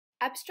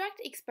Abstract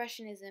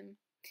Expressionism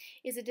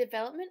is a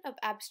development of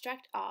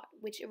abstract art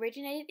which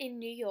originated in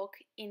New York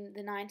in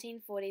the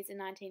 1940s and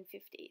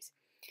 1950s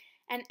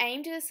and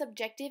aimed at a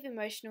subjective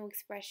emotional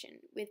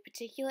expression with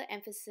particular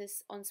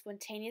emphasis on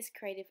spontaneous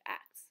creative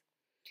acts.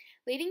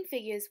 Leading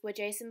figures were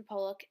Jason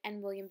Pollock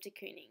and William de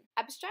Kooning.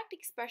 Abstract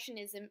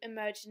Expressionism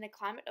emerged in a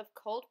climate of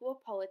Cold War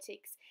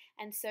politics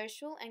and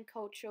social and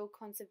cultural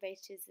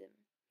conservatism.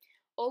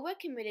 All were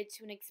committed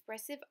to an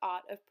expressive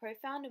art of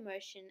profound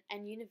emotion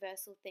and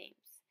universal themes,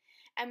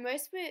 and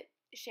most were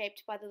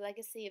shaped by the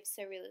legacy of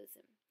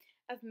Surrealism,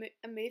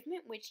 a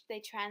movement which they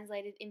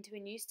translated into a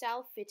new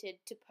style fitted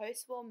to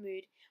post-war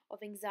mood of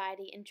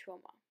anxiety and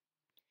trauma.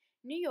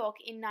 New York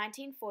in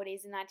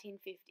 1940s and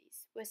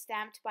 1950s were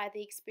stamped by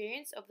the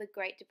experience of the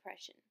Great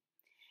Depression,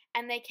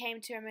 and they came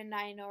to a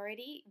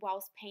minority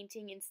whilst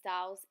painting in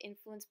styles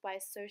influenced by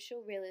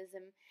social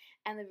realism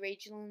and the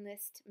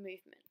regionalist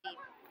movement.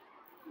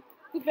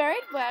 The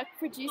varied work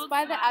produced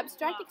by the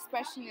abstract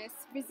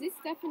expressionists resists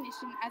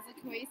definition as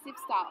a cohesive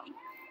style.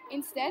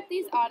 Instead,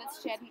 these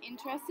artists shared an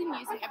interest in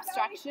using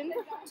abstraction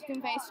to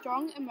convey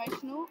strong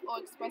emotional or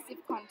expressive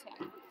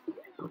content.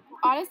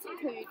 Artists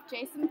include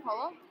Jason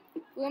Pollock,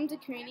 William de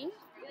Kooning,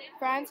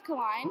 Franz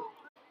Kline.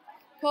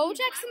 Paul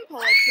Jackson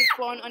Pollock was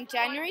born on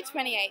January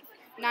 28,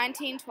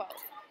 1912.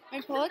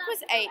 When Pollock was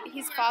 8,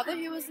 his father,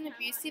 who was an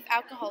abusive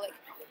alcoholic,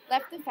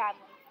 left the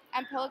family,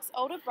 and Pollock's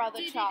older brother,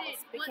 Charles,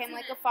 became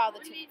like a father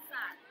to him.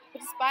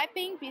 But despite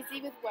being busy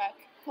with work,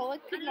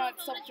 Pollock could not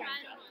stop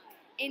drinking.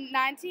 In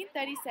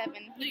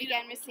 1937, he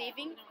began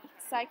receiving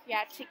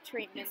psychiatric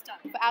treatment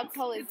for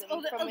alcoholism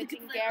from a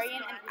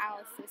Hungarian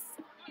analyst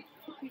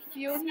who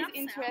fueled his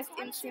interest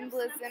in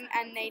symbolism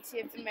and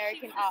Native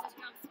American art.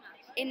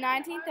 In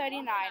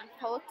 1939,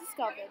 Pollock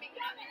discovered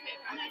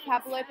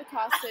Pablo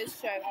Picasso's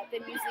show at the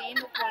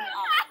Museum of Modern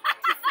Art.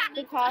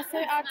 Picasso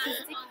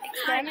artistic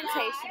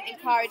experimentation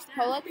encouraged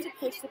Pollock to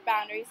push the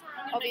boundaries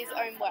of his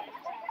own work.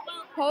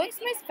 Pollock's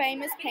most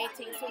famous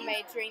paintings were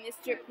made during this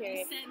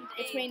period,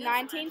 between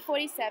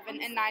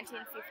 1947 and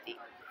 1950.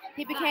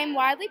 He became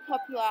widely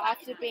popular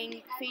after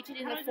being featured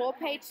in the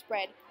 4-page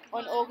spread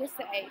on August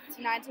 8,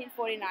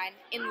 1949,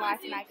 in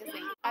Life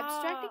magazine.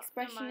 Abstract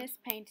expressionist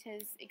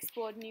painters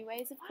explored new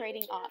ways of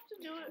creating art,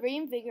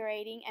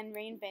 reinvigorating and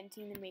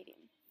reinventing the medium.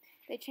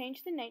 They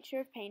changed the nature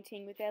of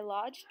painting with their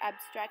large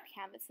abstract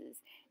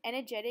canvases,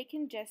 energetic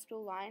and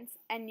gestural lines,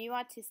 and new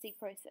artistic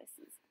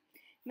processes.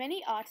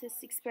 Many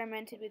artists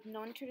experimented with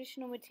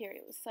non-traditional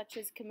materials such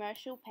as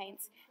commercial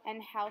paints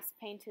and house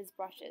painters'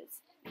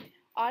 brushes.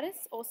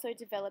 Artists also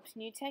developed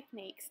new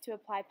techniques to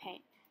apply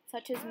paint,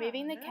 such as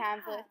moving the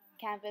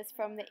canvas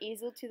from the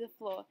easel to the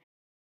floor